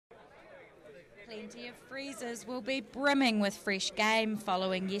Plenty of freezers will be brimming with fresh game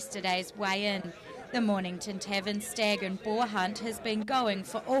following yesterday's weigh-in. The Mornington Tavern Stag and Boar hunt has been going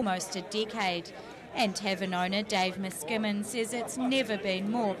for almost a decade, and Tavern owner Dave Miskimmon says it's never been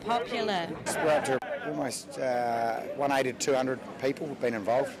more popular. We're up to almost 180 to 200 people have been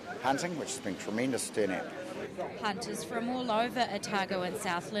involved hunting, which has been tremendous turnout. Hunters from all over Otago and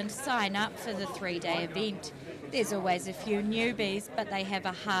Southland sign up for the 3-day event. There's always a few newbies, but they have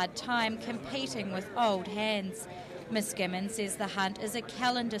a hard time competing with old hands. Miskimmon says the hunt is a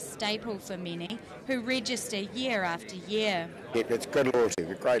calendar staple for many who register year after year. Yeah, it's good loyalty,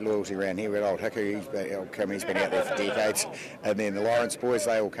 great loyalty around here. With old Hickory, he's been out there for decades, and then the Lawrence boys,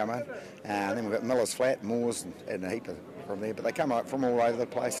 they all come in. And then we've got Miller's Flat, Moors, and a heap from there, but they come up from all over the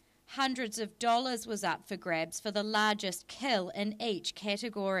place. Hundreds of dollars was up for grabs for the largest kill in each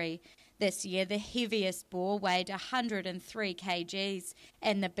category. This year, the heaviest boar weighed 103 kgs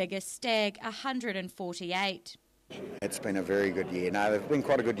and the biggest stag 148. It's been a very good year. No, it's been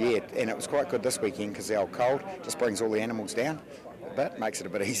quite a good year, and it was quite good this weekend because the old cold just brings all the animals down, but makes it a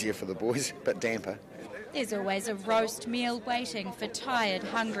bit easier for the boys, a bit damper. There's always a roast meal waiting for tired,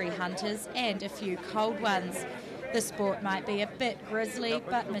 hungry hunters and a few cold ones. The sport might be a bit grisly,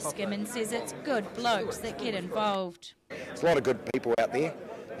 but Miskimmon says it's good blokes that get involved. There's a lot of good people out there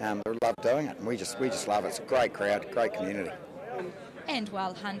who love doing it, and we just love it. It's a great crowd, great community. And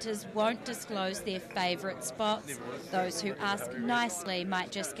while hunters won't disclose their favourite spots, those who ask nicely might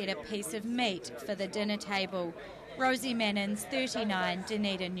just get a piece of meat for the dinner table. Rosie Mannins, 39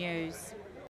 Dunedin News.